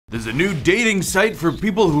There's a new dating site for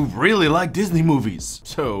people who really like Disney movies.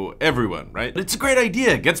 So everyone, right? It's a great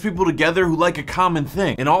idea. It gets people together who like a common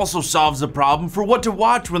thing and also solves the problem for what to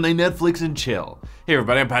watch when they Netflix and chill. Hey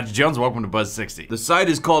everybody, I'm Patrick Jones, welcome to Buzz60. The site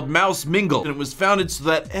is called Mingle, and it was founded so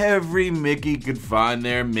that every Mickey could find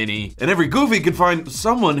their Minnie, and every Goofy could find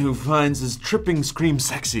someone who finds his tripping scream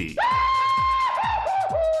sexy.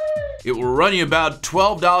 It will run you about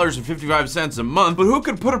 $12.55 a month, but who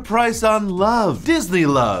could put a price on love? Disney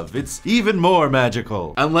love. It's even more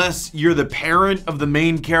magical. Unless you're the parent of the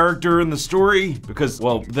main character in the story, because,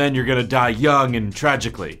 well, then you're gonna die young and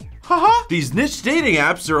tragically. Haha! These niche dating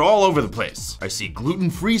apps are all over the place. I see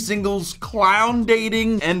gluten-free singles, clown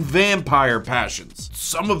dating, and vampire passions.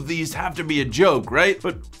 Some of these have to be a joke, right?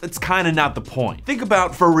 But that's kinda not the point. Think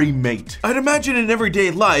about furry mate. I'd imagine in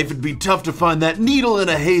everyday life it'd be tough to find that needle in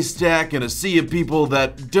a haystack in a sea of people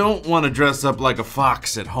that don't want to dress up like a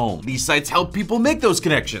fox at home. These sites help people make those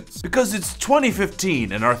connections. Because it's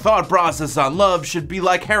 2015 and our thought process on love should be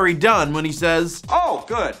like Harry Dunn when he says, "Oh,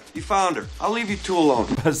 good. You found her. I'll leave you two alone."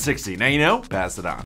 Buzz60. Now you know, pass it on.